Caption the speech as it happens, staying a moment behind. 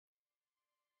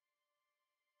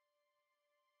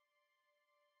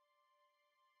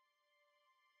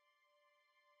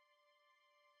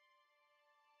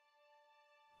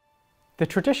The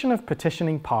tradition of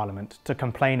petitioning Parliament to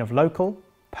complain of local,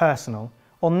 personal,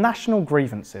 or national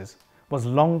grievances was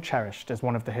long cherished as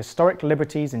one of the historic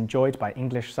liberties enjoyed by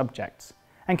English subjects,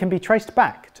 and can be traced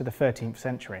back to the 13th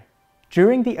century.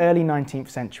 During the early 19th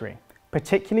century,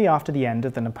 particularly after the end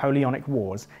of the Napoleonic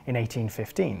Wars in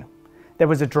 1815, there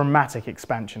was a dramatic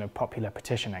expansion of popular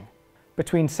petitioning.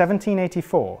 Between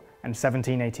 1784 and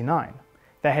 1789,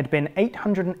 there had been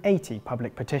 880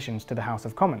 public petitions to the House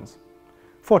of Commons.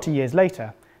 40 years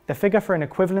later, the figure for an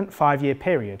equivalent 5-year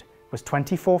period was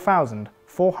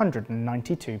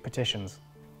 24,492 petitions.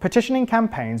 Petitioning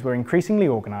campaigns were increasingly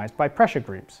organised by pressure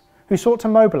groups, who sought to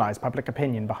mobilise public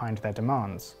opinion behind their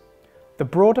demands. The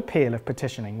broad appeal of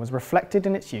petitioning was reflected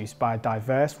in its use by a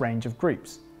diverse range of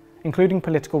groups, including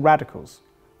political radicals,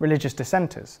 religious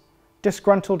dissenters,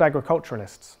 disgruntled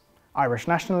agriculturalists, Irish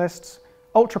nationalists,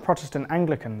 ultra-Protestant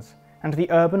Anglicans, and the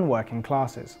urban working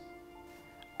classes.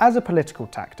 As a political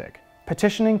tactic,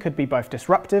 petitioning could be both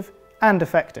disruptive and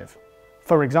effective.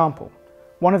 For example,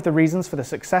 one of the reasons for the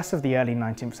success of the early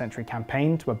 19th century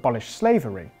campaign to abolish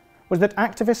slavery was that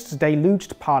activists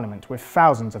deluged Parliament with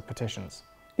thousands of petitions.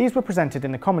 These were presented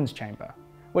in the Commons chamber,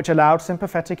 which allowed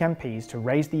sympathetic MPs to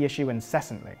raise the issue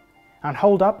incessantly and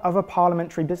hold up other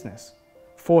parliamentary business,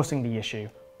 forcing the issue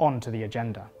onto the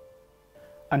agenda.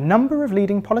 A number of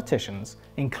leading politicians,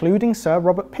 including Sir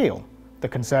Robert Peel, the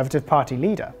Conservative Party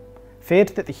leader, feared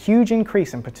that the huge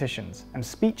increase in petitions and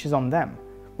speeches on them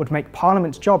would make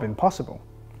Parliament's job impossible.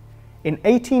 In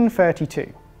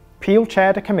 1832, Peel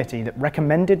chaired a committee that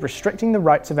recommended restricting the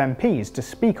rights of MPs to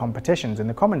speak on petitions in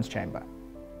the Commons chamber.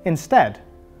 Instead,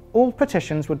 all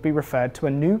petitions would be referred to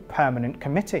a new permanent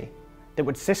committee that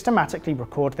would systematically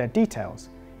record their details,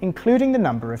 including the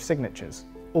number of signatures.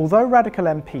 Although radical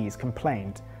MPs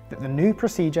complained that the new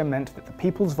procedure meant that the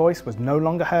people's voice was no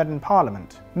longer heard in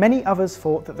Parliament, many others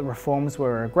thought that the reforms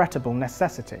were a regrettable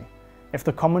necessity if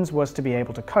the Commons was to be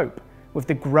able to cope with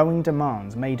the growing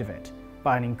demands made of it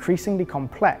by an increasingly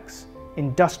complex,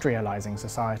 industrialising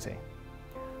society.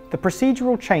 The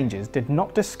procedural changes did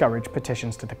not discourage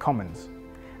petitions to the Commons,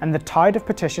 and the tide of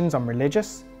petitions on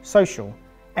religious, social,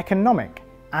 economic,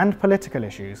 and political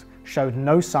issues showed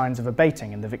no signs of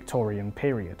abating in the Victorian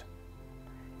period.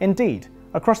 Indeed,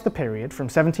 across the period from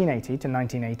 1780 to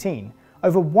 1918,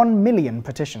 over 1 million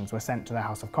petitions were sent to the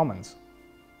House of Commons.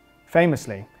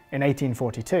 Famously, in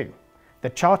 1842, the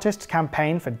Chartists'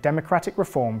 campaign for democratic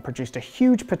reform produced a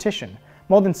huge petition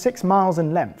more than 6 miles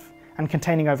in length and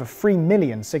containing over 3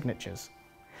 million signatures.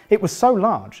 It was so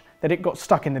large that it got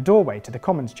stuck in the doorway to the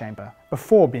Commons chamber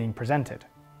before being presented.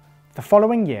 The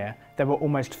following year, there were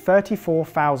almost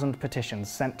 34,000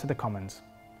 petitions sent to the Commons.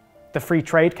 The Free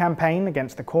Trade campaign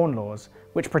against the Corn Laws,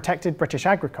 which protected British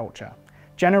agriculture,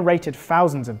 generated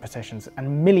thousands of petitions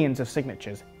and millions of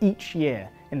signatures each year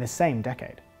in the same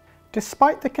decade.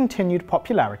 Despite the continued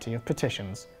popularity of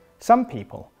petitions, some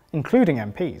people, including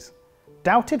MPs,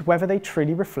 doubted whether they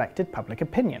truly reflected public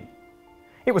opinion.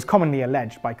 It was commonly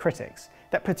alleged by critics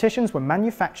that petitions were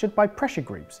manufactured by pressure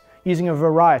groups using a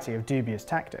variety of dubious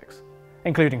tactics,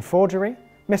 including forgery,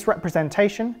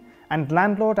 misrepresentation, and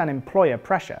landlord and employer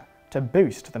pressure to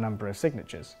boost the number of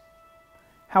signatures.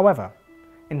 However,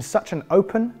 in such an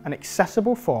open and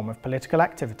accessible form of political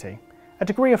activity, a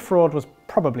degree of fraud was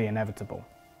probably inevitable.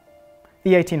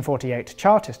 The 1848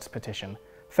 Chartists petition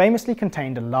famously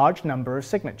contained a large number of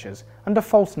signatures under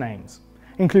false names,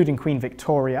 including Queen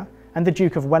Victoria and the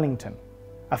Duke of Wellington,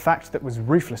 a fact that was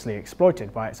ruthlessly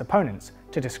exploited by its opponents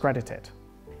to discredit it.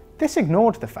 This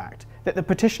ignored the fact that the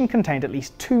petition contained at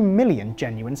least 2 million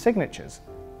genuine signatures,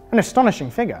 an astonishing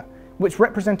figure which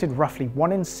represented roughly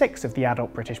 1 in 6 of the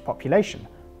adult British population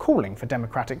calling for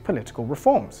democratic political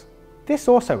reforms. This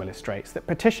also illustrates that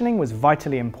petitioning was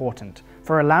vitally important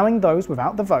for allowing those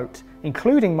without the vote,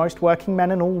 including most working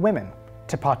men and all women,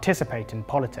 to participate in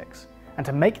politics and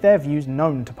to make their views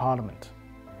known to Parliament.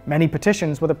 Many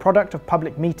petitions were the product of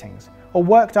public meetings or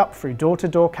worked up through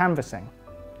door-to-door canvassing.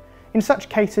 In such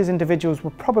cases, individuals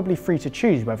were probably free to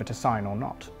choose whether to sign or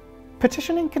not.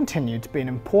 Petitioning continued to be an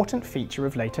important feature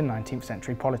of later 19th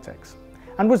century politics,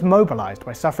 and was mobilised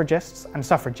by suffragists and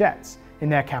suffragettes in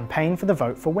their campaign for the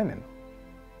vote for women.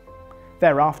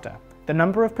 Thereafter, the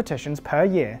number of petitions per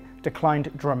year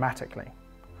declined dramatically,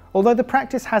 although the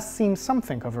practice has seen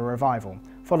something of a revival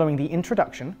following the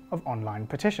introduction of online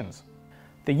petitions.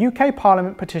 The UK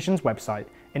Parliament Petitions website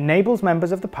enables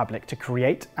members of the public to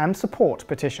create and support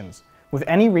petitions, with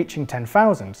any reaching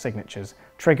 10,000 signatures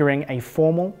triggering a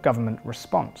formal government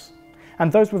response,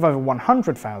 and those with over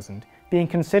 100,000 being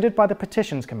considered by the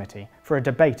Petitions Committee for a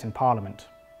debate in Parliament.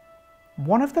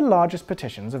 One of the largest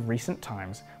petitions of recent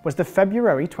times was the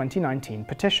February 2019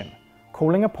 petition,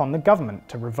 calling upon the government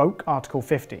to revoke Article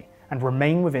 50 and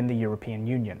remain within the European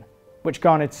Union, which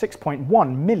garnered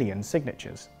 6.1 million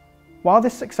signatures. While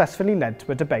this successfully led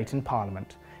to a debate in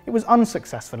Parliament, it was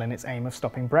unsuccessful in its aim of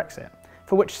stopping Brexit,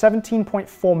 for which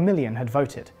 17.4 million had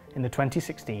voted in the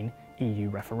 2016 EU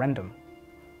referendum.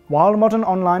 While modern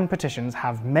online petitions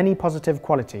have many positive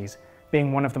qualities,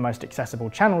 being one of the most accessible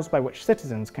channels by which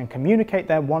citizens can communicate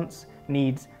their wants,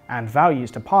 needs and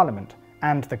values to Parliament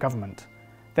and the government,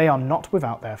 they are not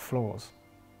without their flaws.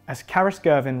 As Caris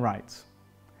Gervin writes,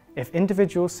 if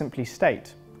individuals simply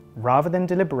state, rather than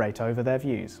deliberate over their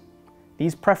views,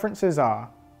 these preferences are,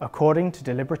 according to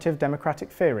deliberative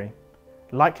democratic theory,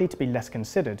 likely to be less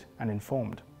considered and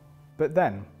informed. But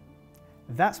then,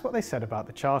 that's what they said about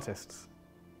the Chartists.